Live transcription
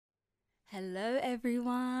Hello,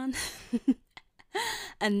 everyone.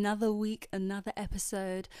 Another week, another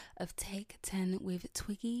episode of Take 10 with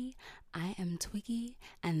Twiggy. I am Twiggy,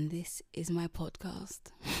 and this is my podcast.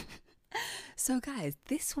 So, guys,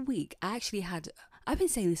 this week I've been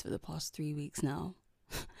saying this for the past 3 weeks now.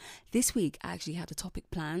 This week I actually had a topic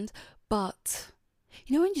planned, but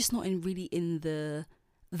when just not really in the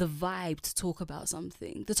vibe to talk about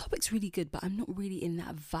something. The topic's really good, but I'm not really in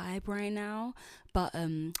that vibe right now. But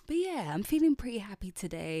yeah, I'm feeling pretty happy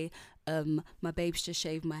today. My babes just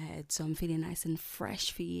shaved my head, so I'm feeling nice and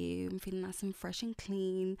fresh for you. I'm feeling nice and fresh and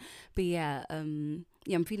clean. But yeah, I'm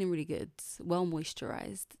feeling really good, well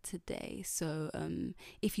moisturized today. So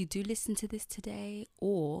if you do listen to this today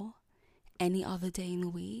or any other day in the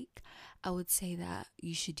week, I would say that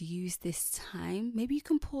you should use this time. Maybe you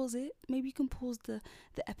can pause it. Maybe you can pause the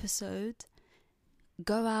episode.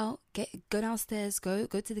 Go out, go downstairs, go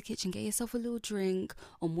to the kitchen, get yourself a little drink,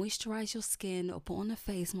 or moisturize your skin, or put on a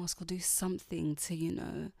face mask, or do something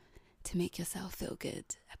to make yourself feel good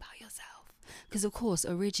about yourself. Because of course,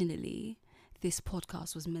 originally this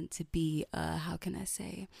podcast was meant to be how can I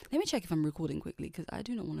say? Let me check if I'm recording quickly, because I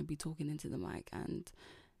do not want to be talking into the mic and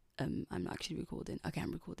I'm not actually recording. Okay,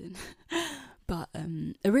 I'm recording. But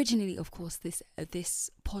originally, of course, this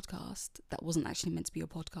podcast that wasn't actually meant to be a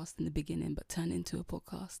podcast in the beginning, but turned into a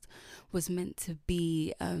podcast, was meant to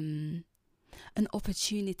be an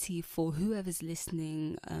opportunity for whoever's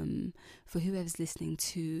listening,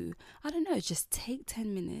 to, I don't know, just take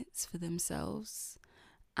 10 minutes for themselves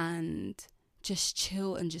and just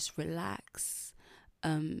chill and just relax.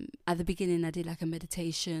 At the beginning I did like a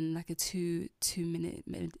meditation, like a two minute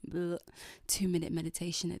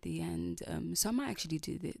meditation at the end. So I might actually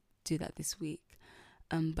do that this week.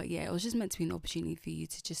 But yeah, it was just meant to be an opportunity for you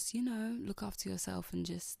to just, look after yourself and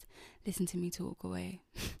just listen to me talk away.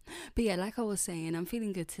 But yeah, like I was saying, I'm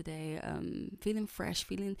feeling good today. Feeling fresh,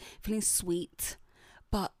 feeling sweet.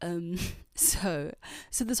 But so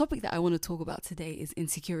the topic that I want to talk about today is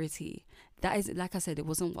insecurity. That is, like I said, it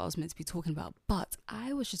wasn't what I was meant to be talking about, but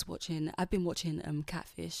I've been watching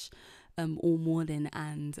Catfish all morning,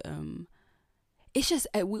 and it's just,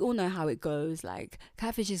 we all know how it goes. Like,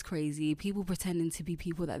 Catfish is crazy, people pretending to be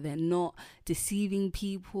people that they're not, deceiving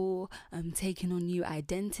people, taking on new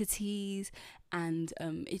identities, and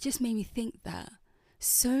it just made me think that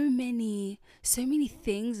so many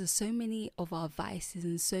things, or so many of our vices,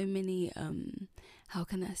 and so many how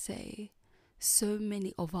can I say, so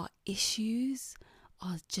many of our issues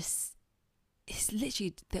are just, it's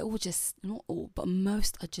literally, they're all just, not all, but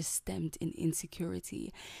most are just stemmed in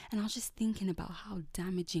insecurity. And I was just thinking about how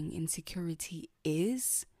damaging insecurity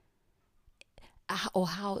is, or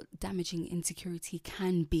how damaging insecurity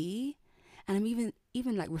can be. And I'm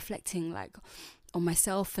even like reflecting like on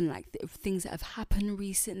myself, and like things that have happened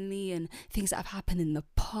recently, and things that have happened in the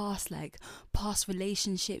past, like past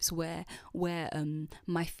relationships where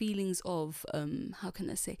my feelings of how can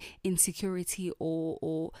I say, insecurity,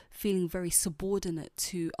 or feeling very subordinate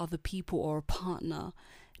to other people or a partner,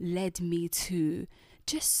 led me to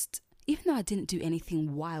just, even though I didn't do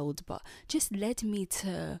anything wild, but just led me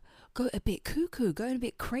to go a bit cuckoo, going a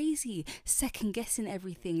bit crazy, second guessing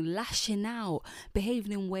everything, lashing out,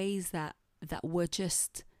 behaving in ways that were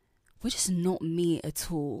just not me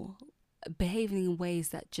at all, behaving in ways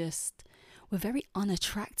that just were very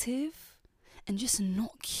unattractive and just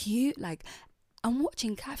not cute. Like, I'm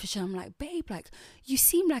watching Catfish and I'm like, babe, like, you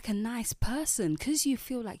seem like a nice person, because you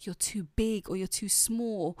feel like you're too big, or you're too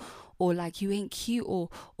small, or like you ain't cute, or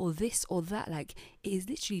this or that. Like, it is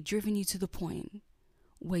literally driven you to the point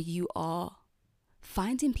where you are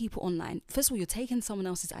finding people online. First of all, you're taking someone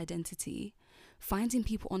else's identity, finding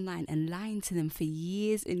people online and lying to them for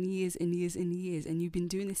years and years and years and years. And you've been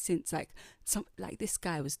doing this since like this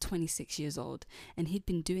guy was 26 years old, and he'd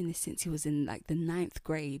been doing this since he was in like the 9th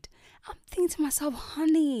grade. I'm thinking to myself,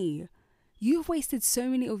 honey, you've wasted so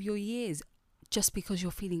many of your years just because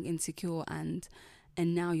you're feeling insecure, and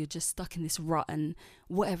now you're just stuck in this rut and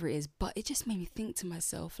whatever it is. But it just made me think to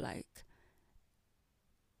myself, like,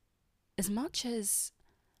 as much as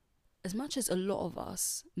a lot of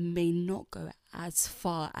us may not go as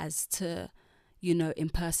far as to,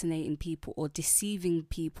 impersonating people or deceiving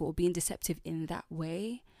people or being deceptive in that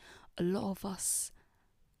way, a lot of us,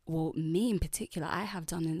 well, me in particular, I have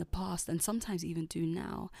done in the past, and sometimes even do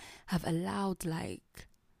now, have allowed, like,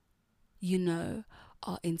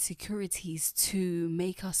 our insecurities to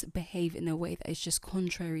make us behave in a way that is just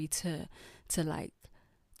contrary to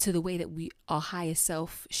the way that our higher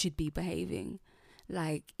self should be behaving.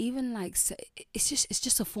 Like, even like, it's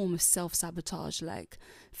just a form of self-sabotage, like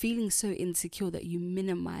feeling so insecure that you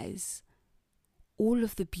minimize all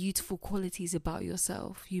of the beautiful qualities about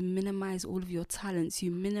yourself. You minimize all of your talents.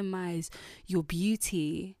 You minimize your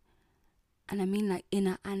beauty. And I mean like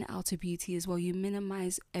inner and outer beauty as well. You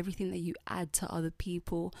minimize everything that you add to other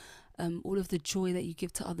people, all of the joy that you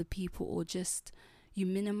give to other people, or just you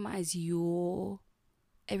minimize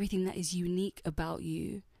everything that is unique about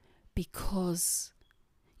you, because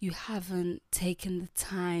you haven't taken the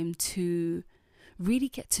time to really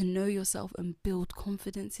get to know yourself and build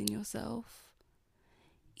confidence in yourself.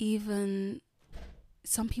 Even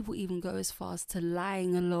some people even go as far as to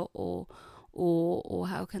lying a lot, or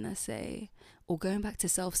how can I say, or going back to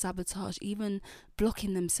self-sabotage, even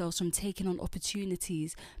blocking themselves from taking on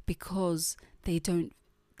opportunities because they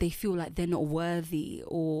feel like they're not worthy,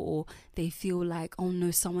 or they feel like, oh no,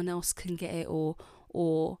 someone else can get it,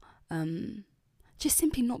 or just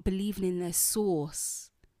simply not believing in their source.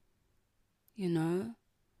 You know,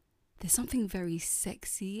 there's something very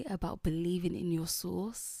sexy about believing in your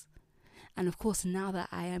source. And of course, now that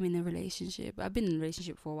I am in a relationship, I've been in a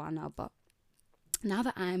relationship for a while now, but now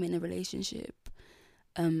that I am in a relationship,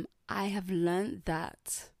 I have learned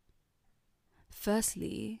that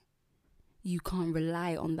firstly, you can't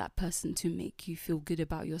rely on that person to make you feel good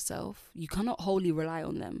about yourself. You cannot wholly rely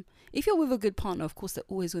on them. If you're with a good partner, of course, they're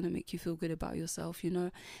always going to make you feel good about yourself, you know,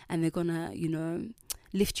 and they're going to, you know,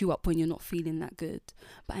 lift you up when you're not feeling that good.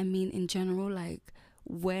 But I mean, in general, like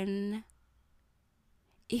I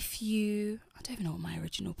don't even know what my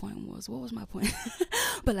original point was. What was my point?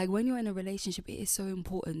 But like when you're in a relationship, it is so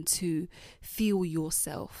important to feel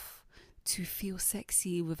yourself, to feel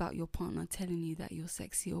sexy without your partner telling you that you're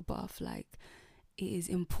sexy or buff. Like, it is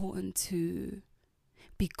important to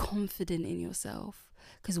be confident in yourself,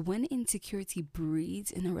 because when insecurity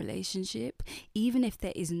breeds in a relationship, even if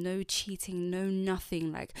there is no cheating, no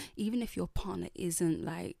nothing, like even if your partner isn't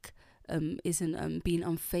being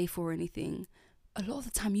unfaithful or anything, a lot of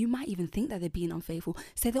the time you might even think that they're being unfaithful.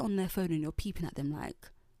 Say they're on their phone and you're peeping at them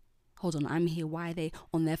like, hold on, I'm here. Why are they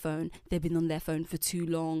on their phone? They've been on their phone for too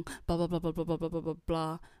long. Blah, blah, blah, blah, blah, blah, blah, blah, blah,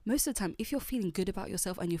 blah. Most of the time, if you're feeling good about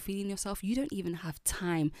yourself and you're feeling yourself, you don't even have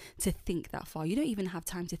time to think that far. You don't even have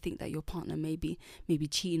time to think that your partner may be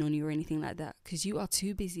cheating on you or anything like that, because you are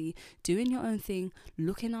too busy doing your own thing,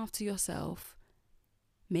 looking after yourself,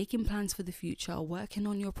 making plans for the future, working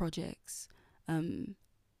on your projects.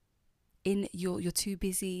 You're too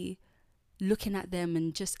busy looking at them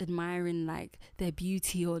and just admiring like their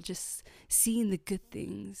beauty, or just seeing the good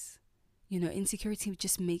things. You know, insecurity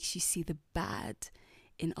just makes you see the bad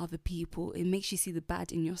in other people. It makes you see the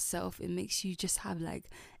bad in yourself. It makes you just have like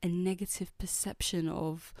a negative perception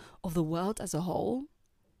of the world as a whole.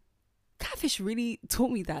 Catfish really taught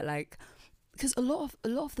me that, like, because a lot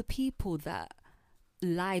of the people that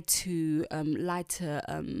lied to I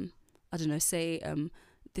don't know, say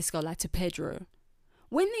this girl lied to Pedro.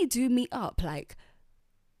 When they do meet up, like,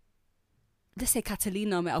 let's say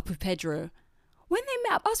Catalina met up with Pedro. When they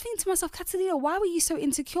met up, I was thinking to myself, Catalina, why were you so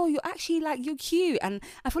insecure? You're actually like, you're cute. And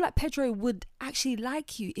I feel like Pedro would actually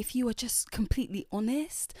like you if you were just completely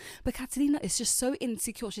honest. But Catalina is just so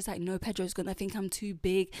insecure. She's like, no, Pedro's going to think I'm too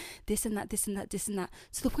big. This and that, this and that, this and that.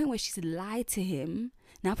 To the point where she's lied to him.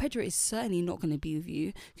 Now, Pedro is certainly not going to be with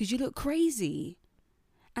you because you look crazy.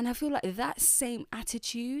 And I feel like that same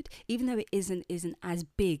attitude, even though it isn't as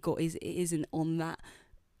big, or it isn't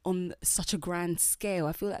on such a grand scale,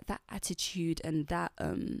 I feel like that attitude and that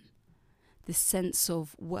the sense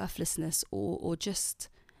of worthlessness or just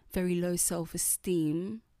very low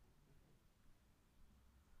self-esteem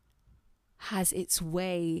has its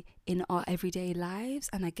way in our everyday lives.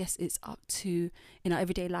 And I guess it's up to, in our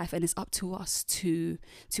everyday life, and it's up to us to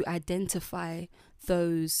identify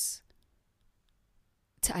those,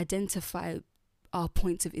 to identify our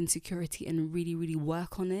points of insecurity and really, really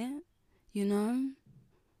work on it, you know?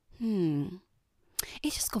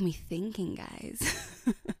 It just got me thinking, guys.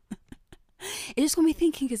 It just got me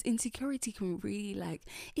thinking, because insecurity can really, like,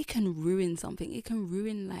 it can ruin something. It can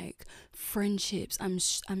ruin, like, friendships. I'm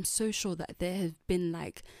so sure that there's been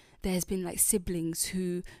like siblings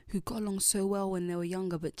who got along so well when they were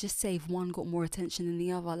younger, but just say if one got more attention than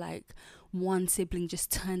the other, like one sibling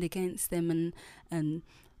just turned against them, and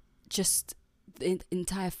just the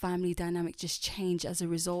entire family dynamic just changed as a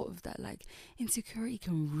result of that. Like, insecurity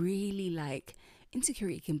can be like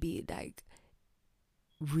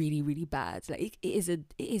really, really bad. Like, it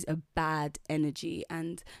is a bad energy,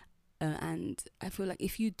 and I feel like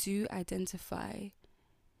if you do identify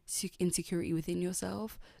insecurity within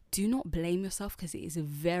yourself, do not blame yourself, because it is a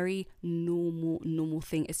very normal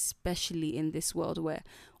thing, especially in this world where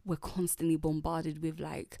we're constantly bombarded with,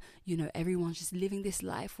 like, you know, everyone's just living this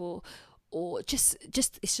life, or or just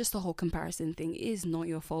it's just a whole comparison thing. It is not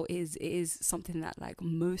your fault. It is something that like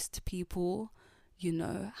most people, you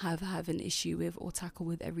know, have an issue with or tackle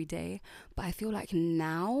with every day. But I feel like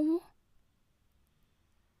now,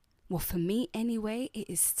 well, for me anyway, it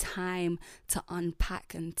is time to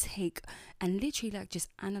unpack and take and literally like just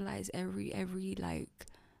analyze every like,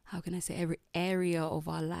 how can I say, every area of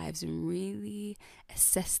our lives and really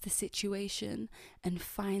assess the situation and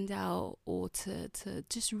find out, or to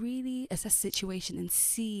just really assess the situation and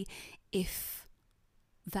see if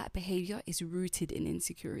that behavior is rooted in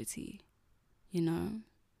insecurity, you know?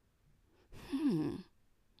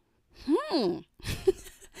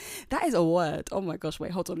 That is a word. Oh my gosh,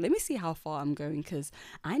 wait, hold on. Let me see how far I'm going, because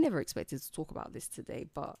I never expected to talk about this today,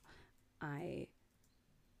 but I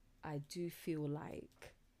do feel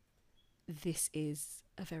like this is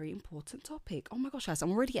a very important topic. Oh my gosh, guys,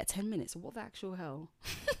 I'm already at 10 minutes. What the actual hell?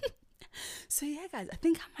 So yeah, guys, I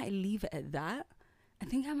think I might leave it at that. I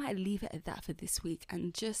think I might leave it at that for this week,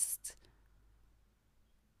 and just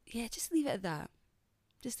leave it at that.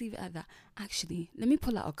 Just leave it at that. Actually, let me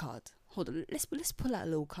pull out a card. Hold on, let's pull out a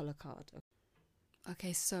little color card.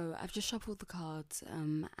 Okay, so I've just shuffled the cards,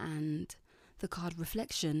 and the card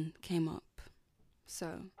reflection came up.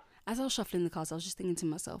 So as I was shuffling the cards, I was just thinking to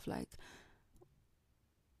myself, like,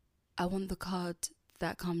 I want the card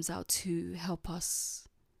that comes out to help us,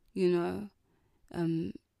 you know,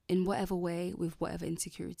 in whatever way, with whatever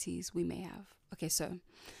insecurities we may have. Okay, so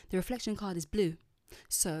the reflection card is blue.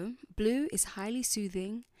 So blue is highly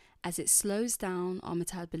soothing as it slows down our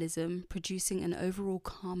metabolism, producing an overall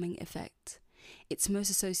calming effect. It's most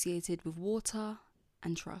associated with water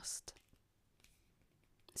and trust.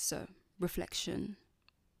 So, reflection.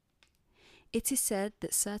 It is said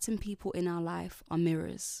that certain people in our life are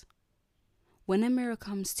mirrors. When a mirror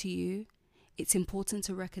comes to you, it's important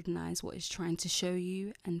to recognize what it's trying to show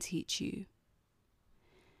you and teach you.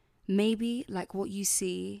 Maybe you like what you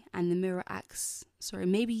see and the mirror acts as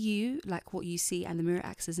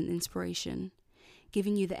an inspiration,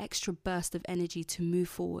 giving you the extra burst of energy to move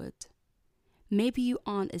forward. Maybe you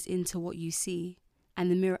aren't as into what you see, and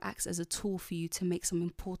the mirror acts as a tool for you to make some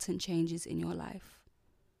important changes in your life.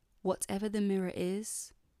 Whatever the mirror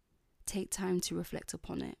is, take time to reflect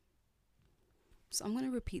upon it. So I'm going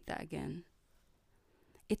to repeat that again.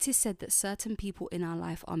 It is said that certain people in our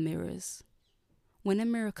life are mirrors. When a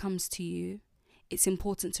mirror comes to you, it's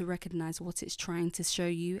important to recognize what it's trying to show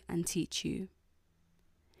you and teach you.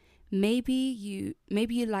 Maybe you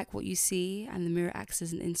like what you see, and the mirror acts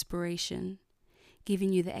as an inspiration,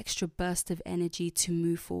 giving you the extra burst of energy to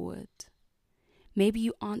move forward. Maybe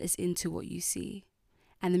you aren't as into what you see,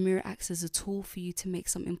 and the mirror acts as a tool for you to make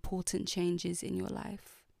some important changes in your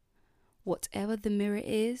life. Whatever the mirror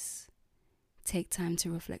is, take time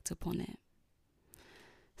to reflect upon it.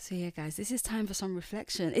 So yeah, guys, this is time for some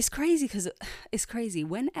reflection. It's crazy because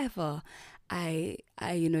whenever I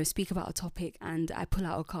speak about a topic and I pull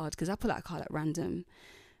out a card, because I pull out a card at random,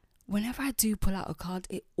 whenever I do pull out a card,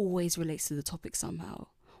 it always relates to the topic somehow.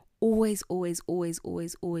 Always relates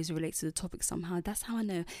to the topic somehow. That's how I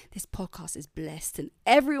know this podcast is blessed, and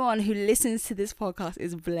everyone who listens to this podcast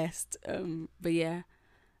is blessed. But yeah,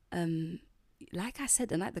 like I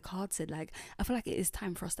said, and like the card said, like, I feel like it is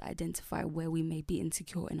time for us to identify where we may be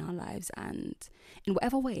insecure in our lives, and in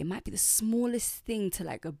whatever way. It might be the smallest thing to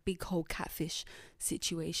like a big whole catfish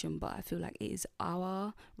situation, but I feel like it is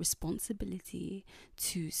our responsibility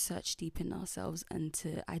to search deep in ourselves and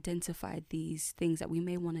to identify these things that we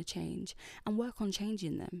may want to change and work on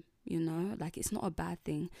changing them. You know, like, it's not a bad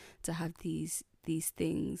thing to have these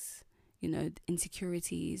things, you know,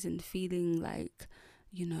 insecurities and feeling like,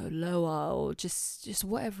 you know, lower, or just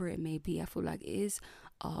whatever it may be. I feel like it is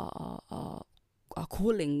our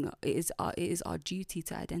calling. It is our duty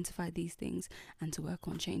to identify these things and to work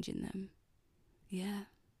on changing them. Yeah.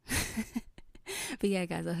 But yeah,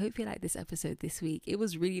 guys, I hope you like this episode this week. It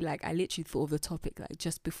was really like, I literally thought of the topic like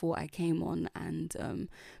just before I came on, and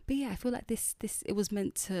but yeah, I feel like I was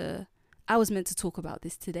meant to talk about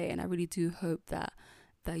this today, and I really do hope that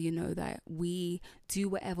you know, that we do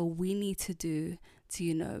whatever we need to do to,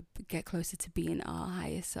 you know, get closer to being our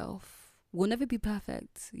higher self. We'll never be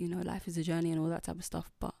perfect, you know, life is a journey and all that type of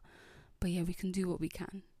stuff, but yeah, we can do what we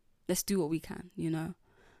can. Let's do what we can, you know.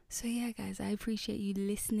 So yeah, guys, I appreciate you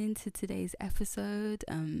listening to today's episode.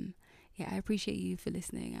 Yeah, I appreciate you for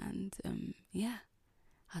listening, and yeah,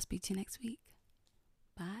 I'll speak to you next week.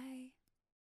 Bye.